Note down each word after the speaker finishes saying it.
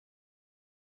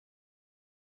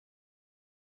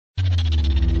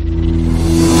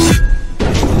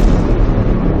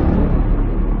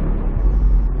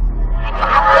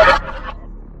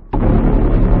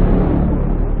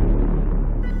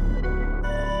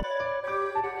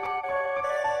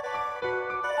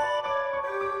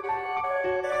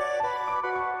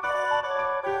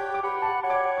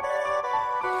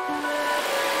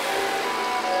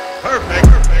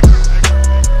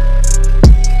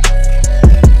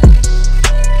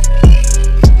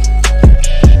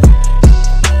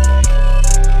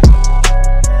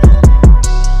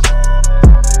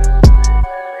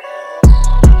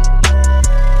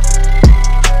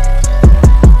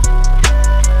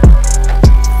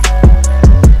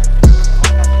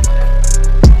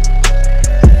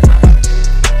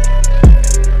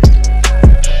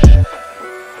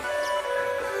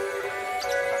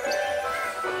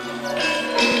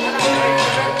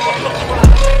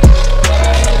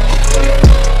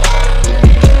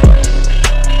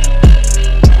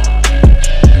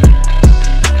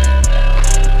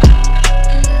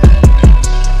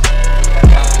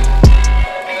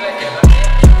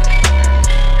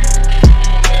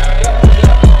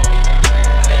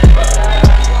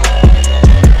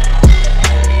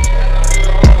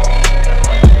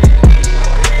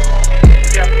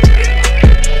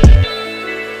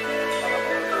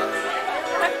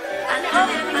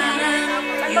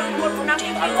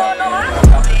Selamat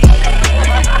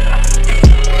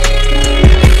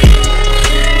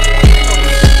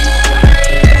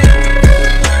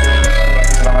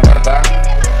datang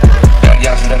dan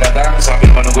yang sudah datang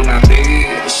sambil menunggu nanti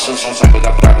susun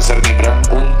sambutan Bangser Bgimbrang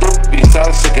untuk bisa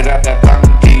segera datang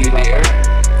di DIR.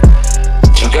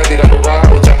 Juga tidak lupa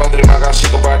ucapan terima kasih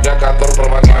kepada kantor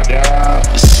perwakilan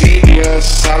Sidia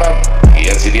Salon.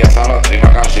 Iya, Sidia Salon,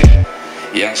 terima kasih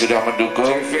yang sudah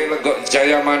mendukung. CV Legok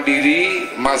Jaya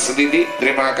Mandiri, Mas Lidi,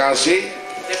 terima kasih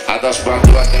atas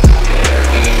bantuannya.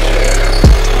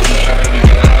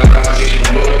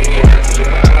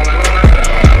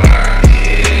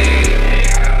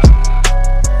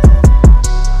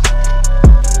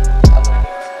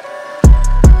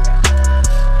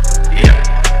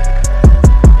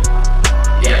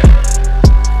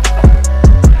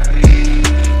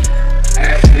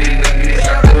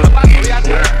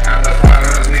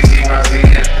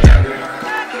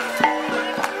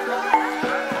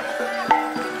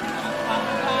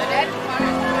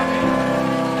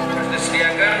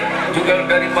 Juga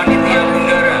dari panitia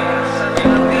penyelenggara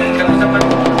kami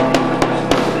sampaikan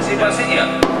partisipasinya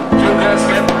juga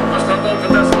skep Mas Toto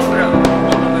Ketas Bgimbrang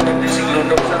di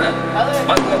Sigelondong sana,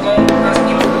 Mas Koko Ketas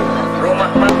Ibu,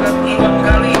 Rumah Makan Iwan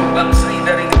Kali, Bang Sri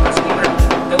dari Ketas Bgimbrang,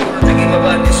 Toko Rezeki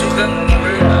Bapak di Sugeng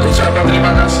Bgimbrang. Ucapan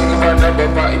terima kasih kepada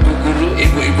Bapak Ibu Guru,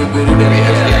 Ibu-Ibu Guru dari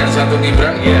SDN 1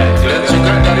 Bgimbrang dan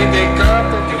juga dari TK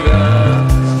juga.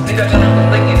 Tidak kalah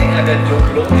penting ini ada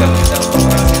jomblo yang kita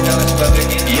memperhatikan dan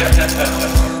sebagainya. Iya.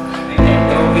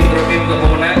 Trofi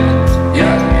pemenang. Ya.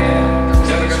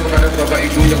 Silakan kepada Bapak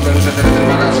Ibu yang baru saja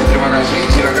terima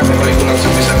kasih.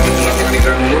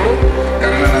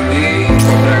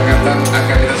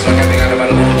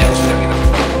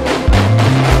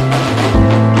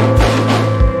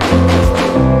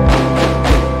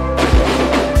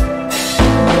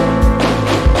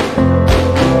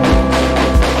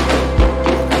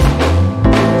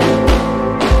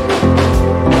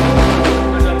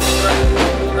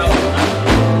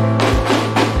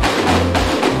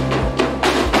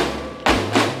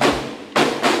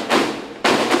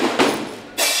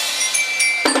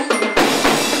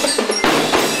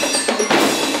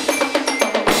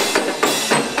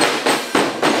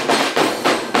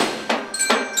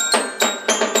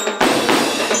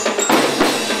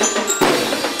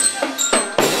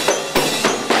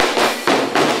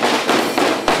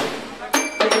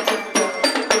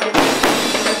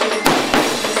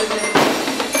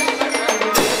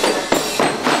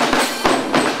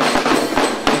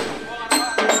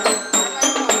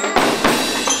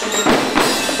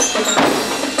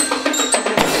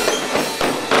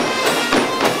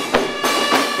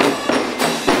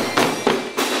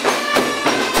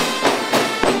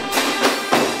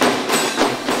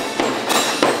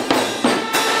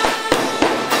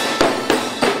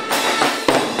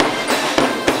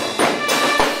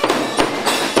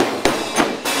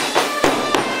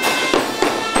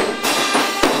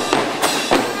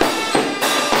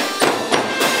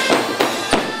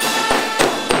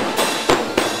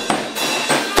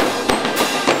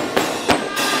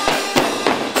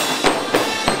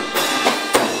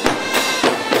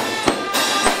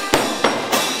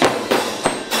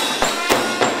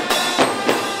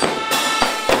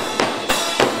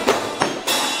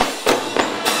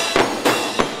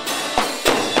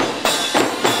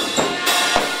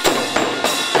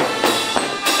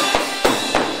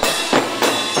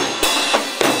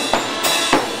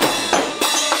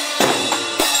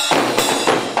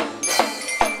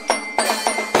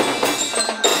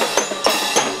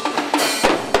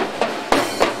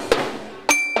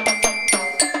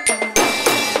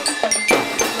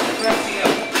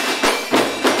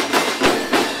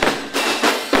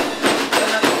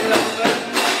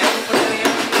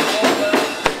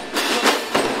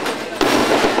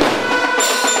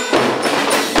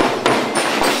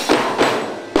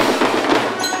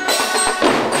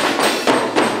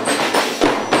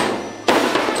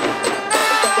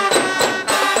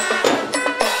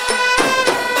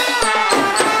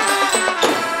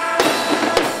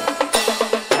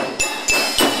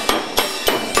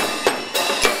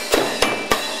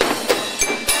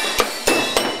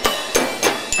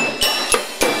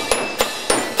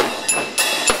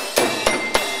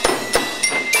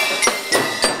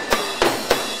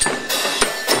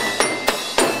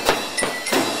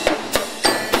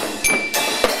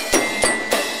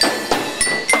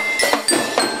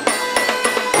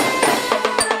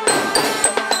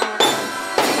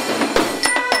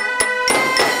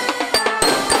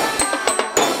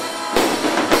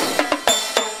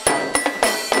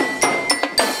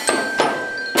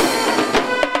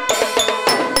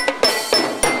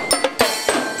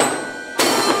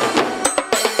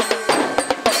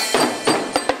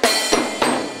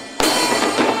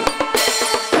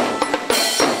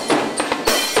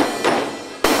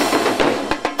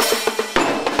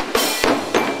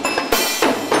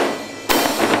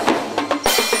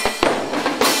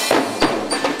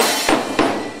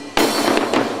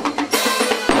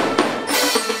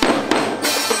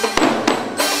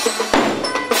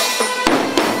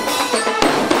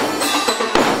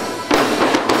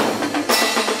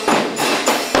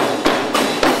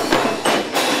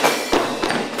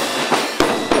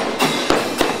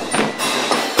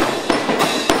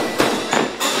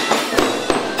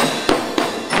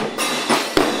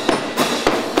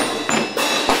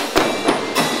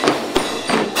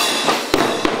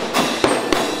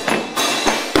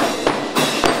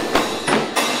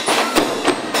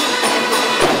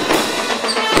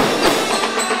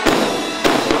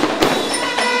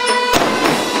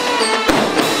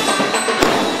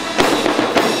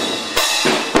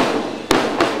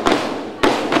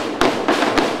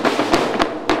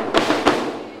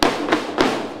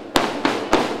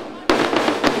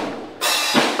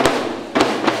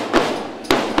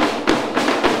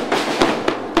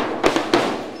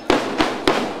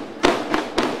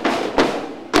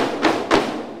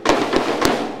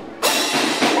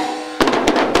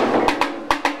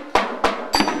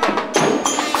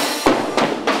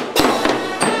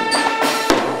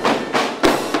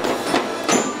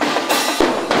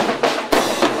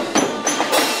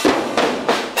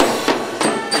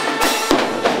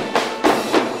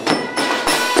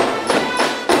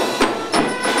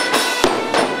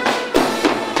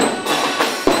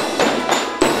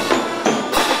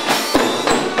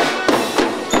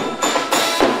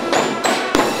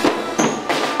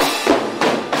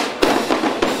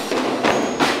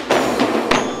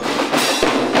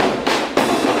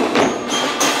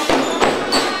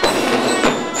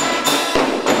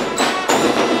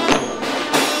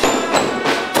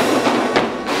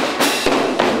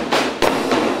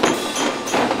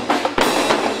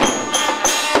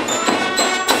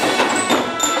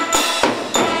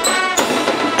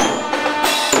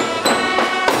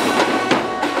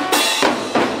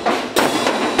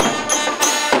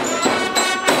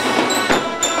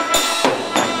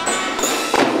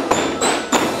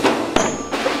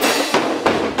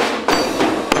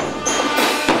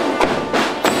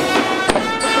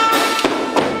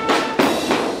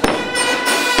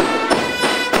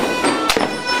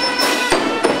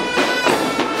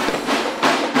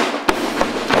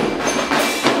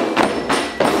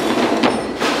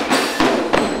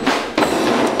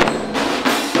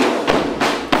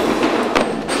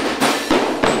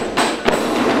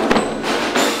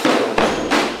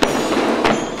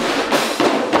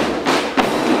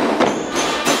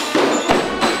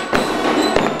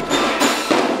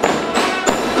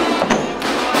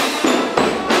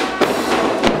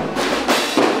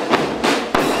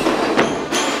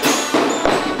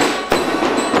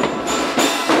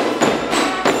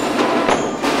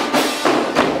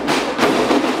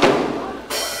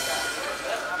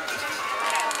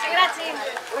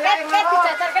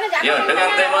 Ya, dengan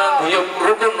tema guyub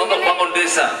rukun untuk bangun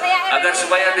desa, agar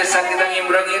supaya desa kita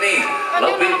Bgimbrang ini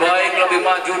lebih baik, lebih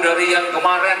maju dari yang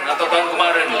kemarin atau tahun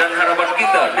kemarin, dan harapan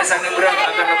kita desa Bgimbrang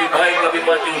akan lebih baik, lebih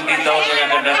maju di tahun yang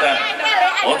akan datang.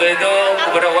 Untuk itu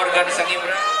kepada warga desa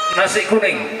Bgimbrang, nasi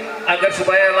kuning agar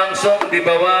supaya langsung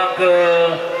dibawa ke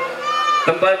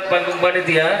tempat panggung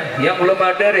panitia yang belum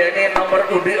ada, yakni nomor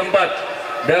undi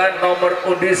 4 dan nomor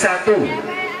undi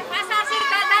 1.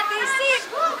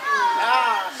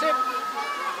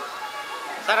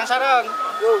 Sarang-sarang.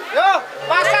 Yo,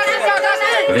 pasang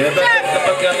lihat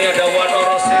tempat kami ada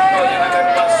Wanorosito yang akan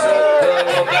masuk ke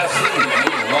lokasi.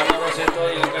 Wanorosito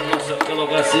yang akan masuk ke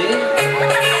lokasi.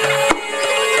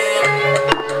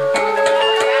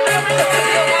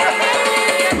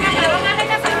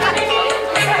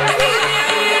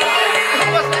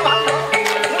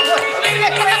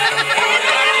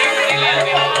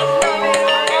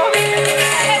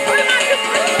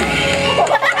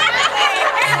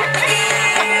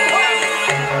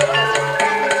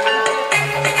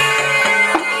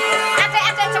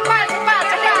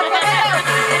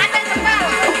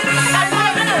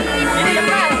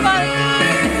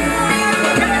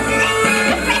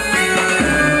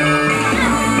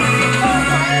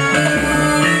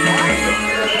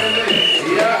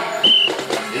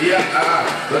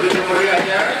 Begitu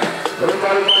meriahnya,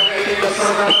 rumah-rumahnya ini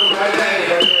beserta rumahnya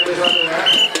dari Desa.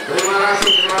 Terima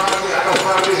kasih atas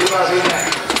partisipasinya.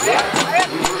 Ya,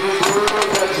 ibu-ibu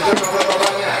dan juga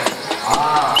bapak-bapaknya.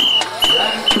 Ya,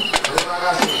 terima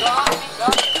kasih.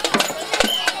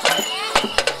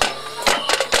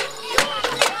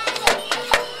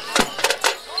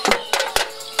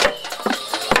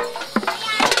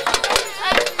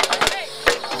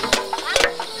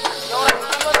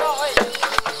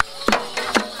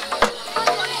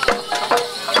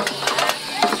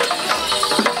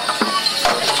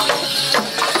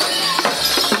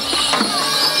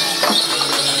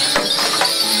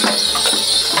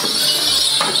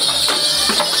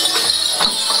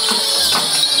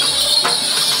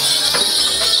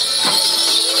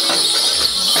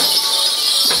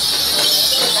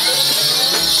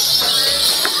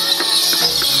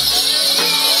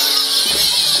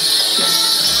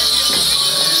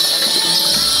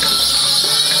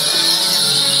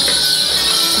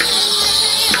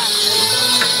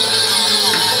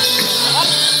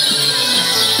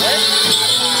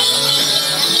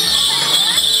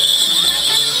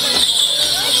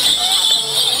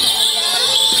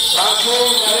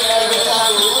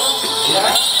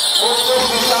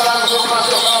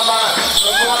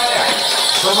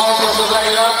 Semua peserta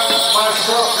kirap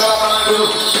masuk ke lapangan dulu,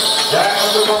 dan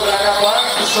untuk memberangkatkan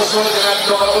sesuai dengan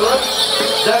nomor urut,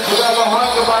 dan juga mohon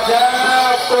kepada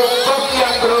tumpeng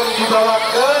yang belum dibawa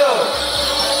ke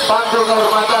panggung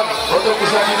kehormatan untuk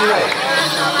bisa dinilai.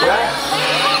 Ya,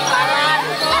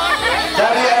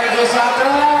 dari RG1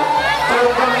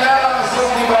 tumpengnya langsung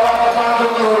dibawa ke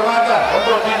panggung kehormatan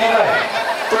untuk dinilai.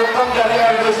 Tumpeng dari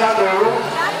RG1,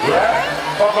 ya,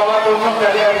 pembawa tumpeng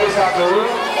dari RG1.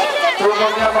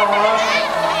 Tumpengnya mohon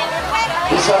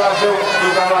bisa langsung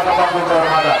dibawa ke panggung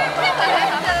kehormatan.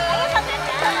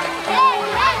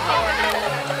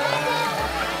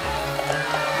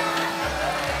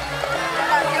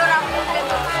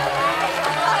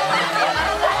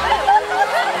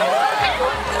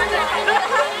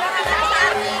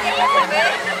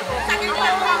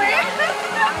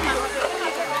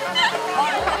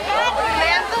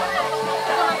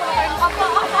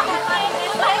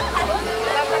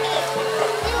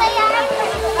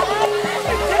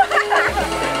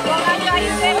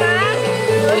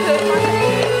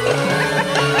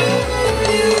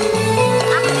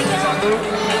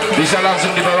 Bisa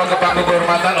langsung dibawa ke panggung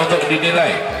kehormatan untuk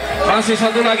dinilai. Masih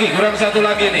satu lagi, kurang satu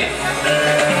lagi nih.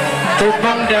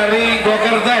 Tumpeng dari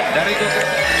Gokerten,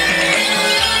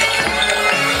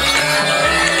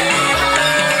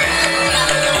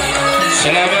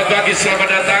 Selamat pagi, selamat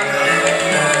datang.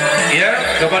 Ya,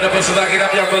 kepada peserta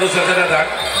kirap yang baru saja datang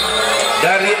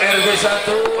dari RW1,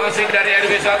 masih dari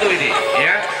RW1 ini,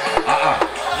 ya.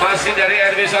 Masih dari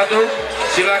RW1,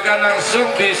 silakan langsung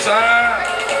bisa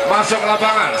masuk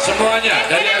lapangan semuanya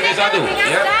dari RW1,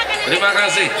 ya. Terima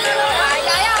kasih.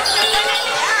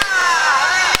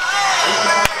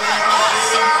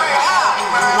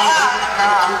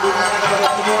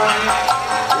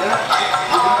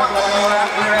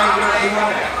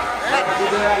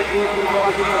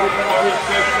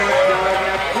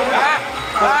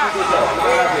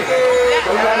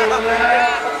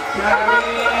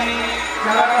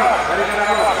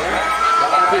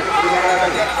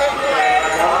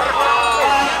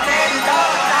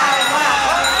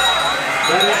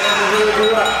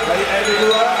 Dari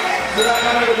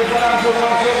silakan untuk bisa langsung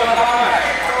masuk ke lapangan.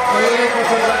 Seluruh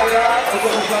peserta kita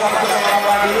untuk bisa masuk ke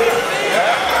lapangan dulu. Ya.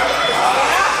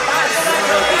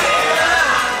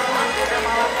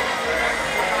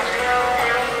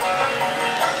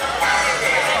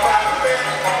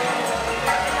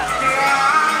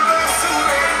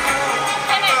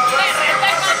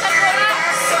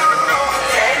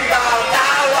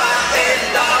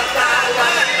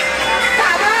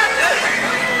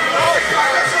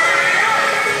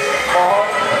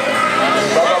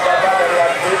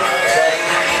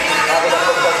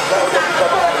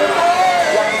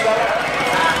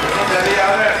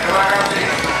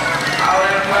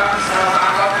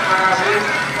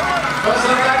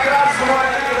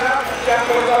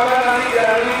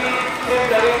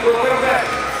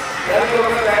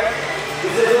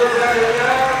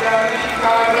 Dari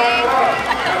Karnaval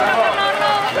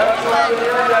dan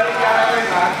selanjutnya dari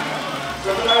Karnaval.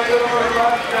 Setelah itu nomor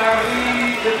 4 dari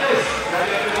Desa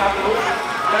dari Temanggung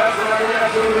dan selanjutnya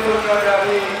suruh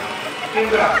dari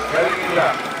Bgimbrang selanjutnya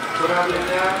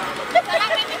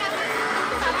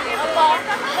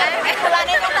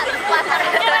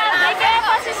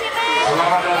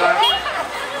selamat datang.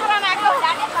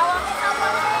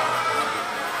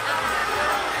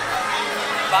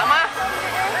 Mama,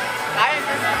 ayo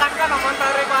tekan nomor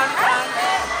tarikan.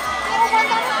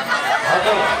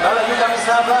 Oke, kalau kita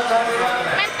sahabat dari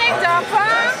Menteng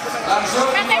Jawa. langsung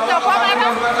coba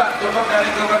dari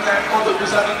kementerian untuk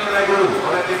bisa dinilai dulu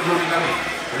oleh tim juri kami.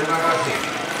 Terima kasih.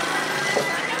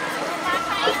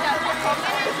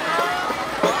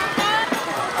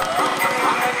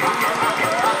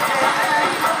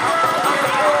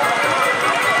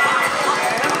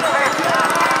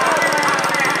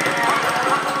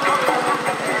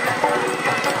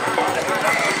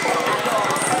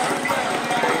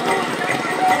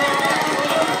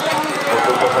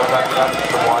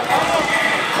 Semuanya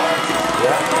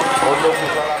ya untuk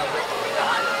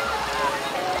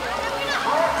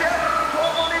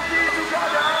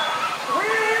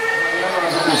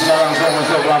bisa langsung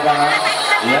masuk lapangan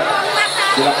ya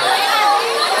silakan.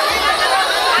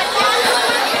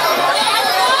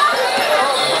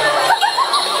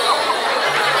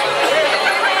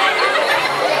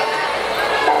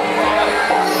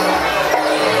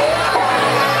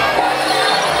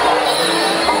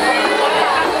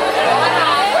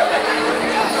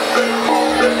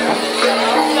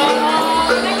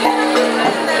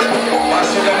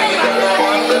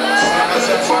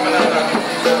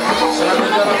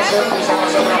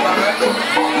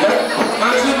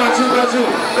 Maju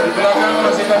di belakang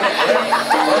masih banyak ya.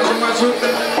 Langsung maju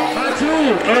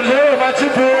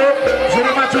Bu,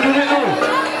 suruh maju dulu.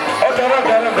 Oh dorong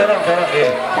ya.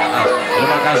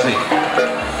 Terima kasih.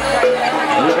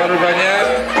 Rupanya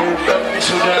hukum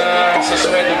sudah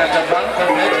sesuai dengan jadwal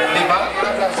komplit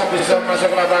 5 langsung bisa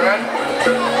masuk lapangan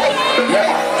ya.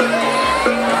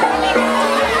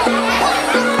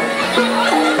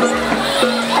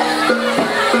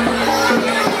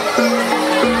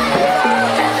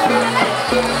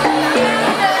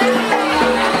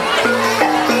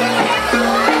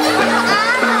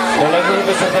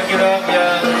 Peserta kirap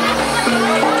yang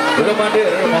belum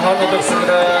hadir mohon untuk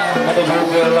segera menuju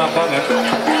ke lapangan.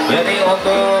 Jadi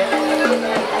untuk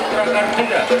rekan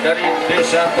kita dari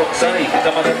Desa Toksari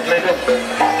Kecamatan Kledok.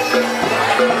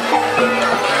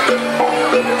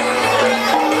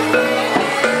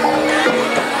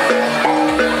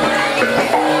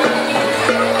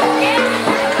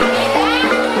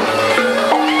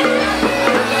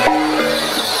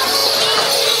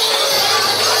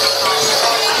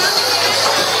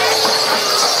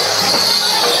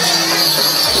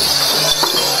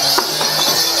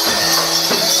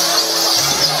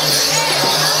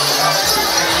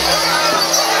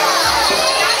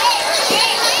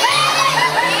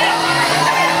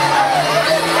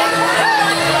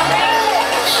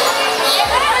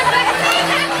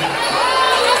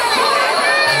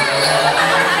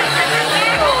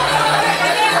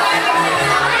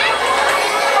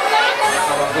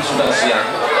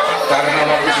 Karena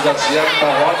waktu sudah siap,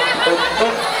 mohon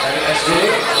untuk dari SD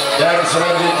dan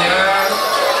selanjutnya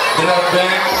drum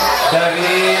band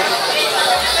dari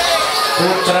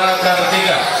Putra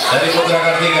Kartika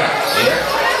ya.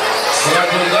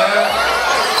 Selanjutnya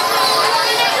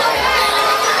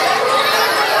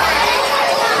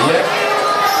ya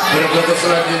berikut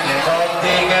selanjutnya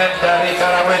kontingen dari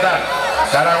Karawetan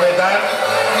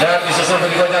dan disusul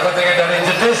berikutnya kontingen dari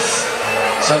Jedis.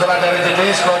 Setelah dari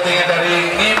Jedis, kontingen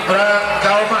dari Bgimbrang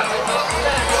Kaumat.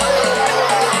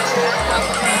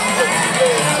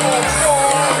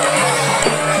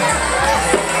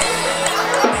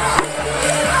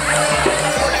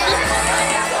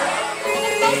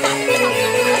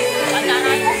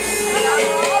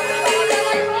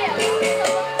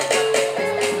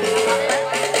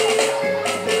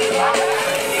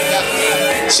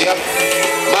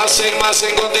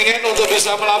 masing-masing kontingen untuk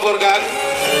bisa melaporkan.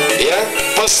 Ya,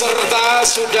 peserta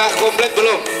sudah komplit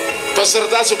belum?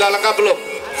 Peserta sudah lengkap belum?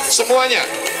 Semuanya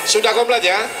sudah komplit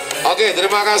ya? Oke,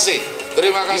 terima kasih.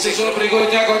 Terima kasih. Disusul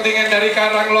berikutnya kontingen dari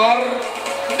Karanglor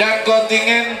dan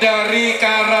kontingen dari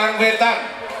Karangwetan.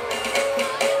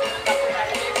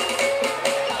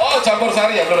 Oh, campur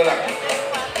sari ya, belum datang.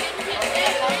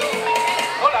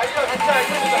 Oh lah iya,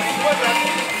 itu sudah dibuat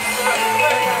berarti.